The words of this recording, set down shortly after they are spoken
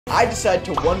I decided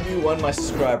to 1v1 my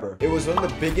subscriber. It was one of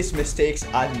the biggest mistakes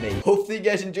I've made. Hopefully you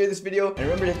guys enjoyed this video, and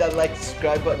remember to hit that like,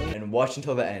 subscribe button, and watch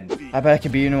until the end. I bet I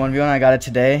could beat you in a 1v1. I got it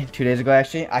today, 2 days ago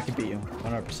actually. I could beat you,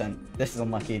 100%. This is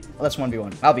unlucky. Let's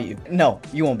 1v1. I'll beat you. No,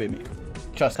 you won't beat me.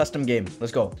 Trust, custom game.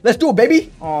 Let's go. Let's do it,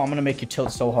 baby. Oh, I'm gonna make you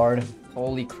tilt so hard.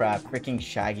 Holy crap, freaking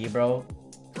Shaggy, bro.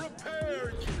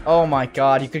 Oh my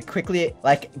god, you could quickly,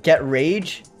 like, get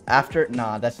rage after.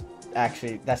 Nah, that's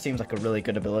actually, that seems like a really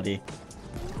good ability.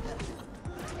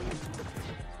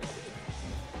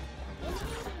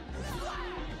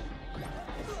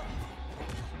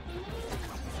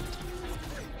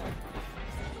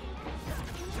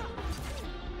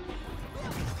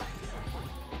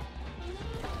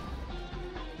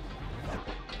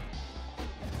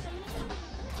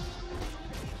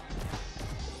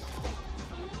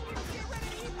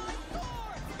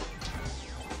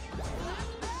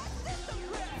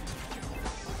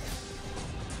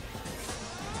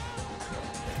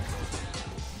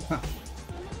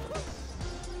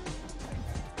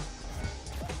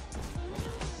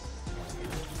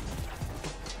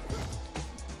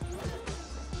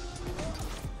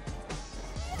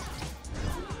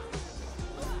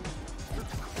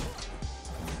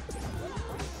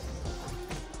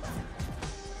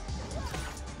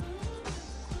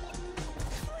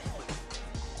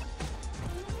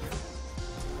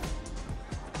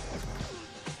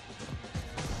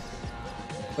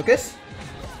 Lucas?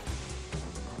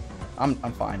 I'm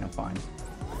fine, I'm fine.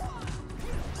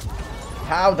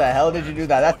 How the hell did you do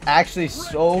that? That's actually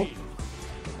so...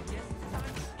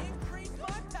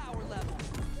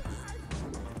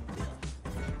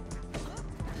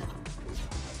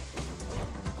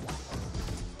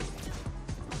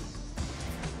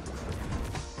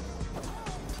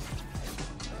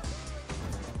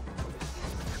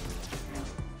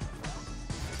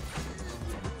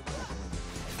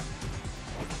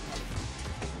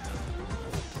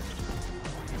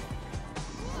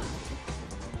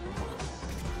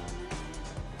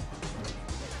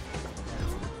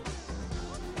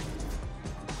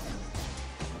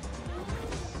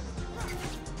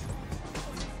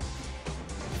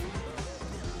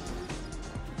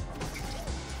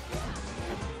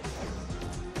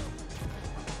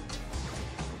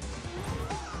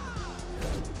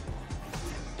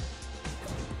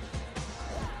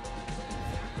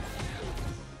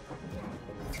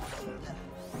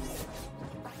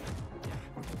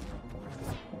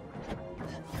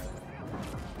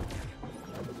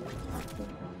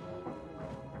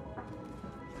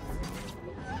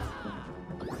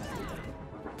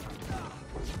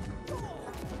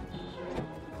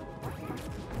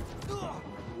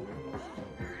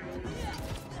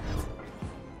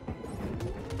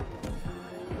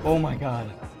 Oh my god.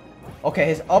 Okay,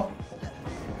 he's up.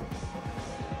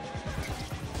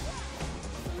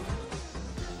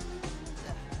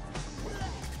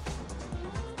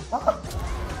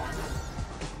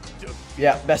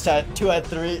 Yeah, best at 2 out of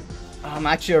 3. I'm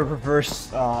actually a reverse.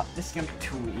 This is gonna be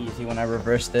too easy when I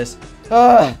reverse this.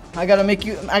 I gotta make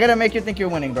you think you're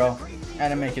winning, bro. I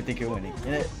gotta make you think you're winning.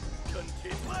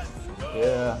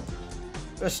 Yeah.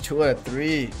 Just 2 out of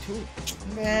 3.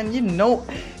 Man, you know.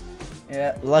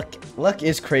 Yeah, luck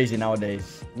is crazy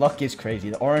nowadays. Luck is crazy.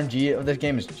 The RNG of this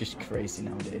game is just crazy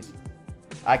nowadays.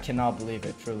 I cannot believe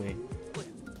it, truly.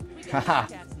 Haha.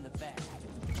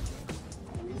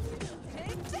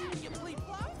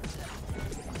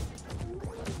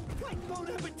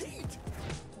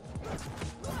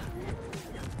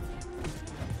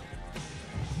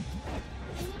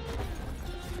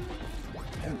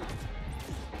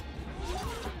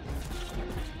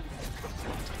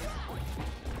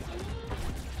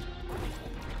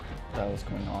 What's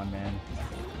going on, man?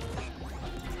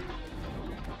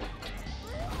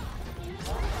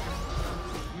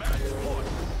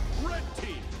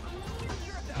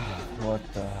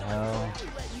 What the hell?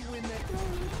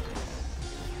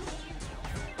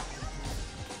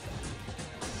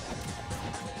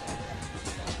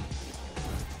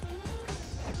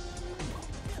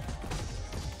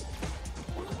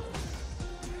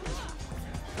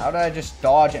 How did I just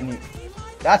dodge any?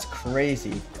 That's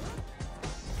crazy.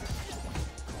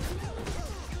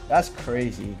 That's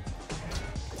crazy.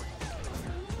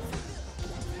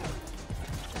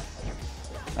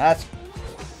 That's...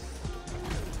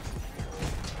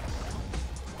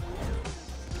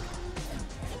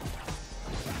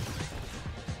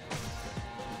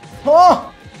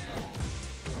 Oh!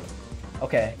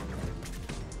 Okay.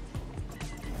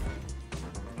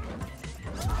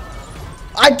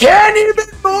 I can't even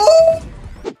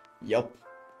move! Yup.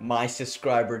 my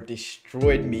subscriber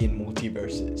destroyed me in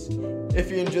Multiversus.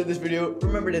 If you enjoyed this video,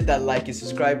 remember to hit that like and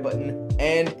subscribe button.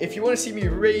 And if you want to see me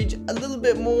rage a little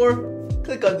bit more,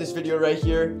 click on this video right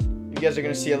here. You guys are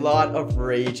going to see a lot of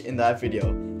rage in that video.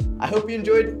 I hope you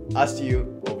enjoyed. I'll see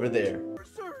you over there.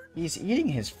 He's eating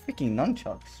his freaking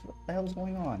nunchucks. What the hell's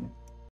going on?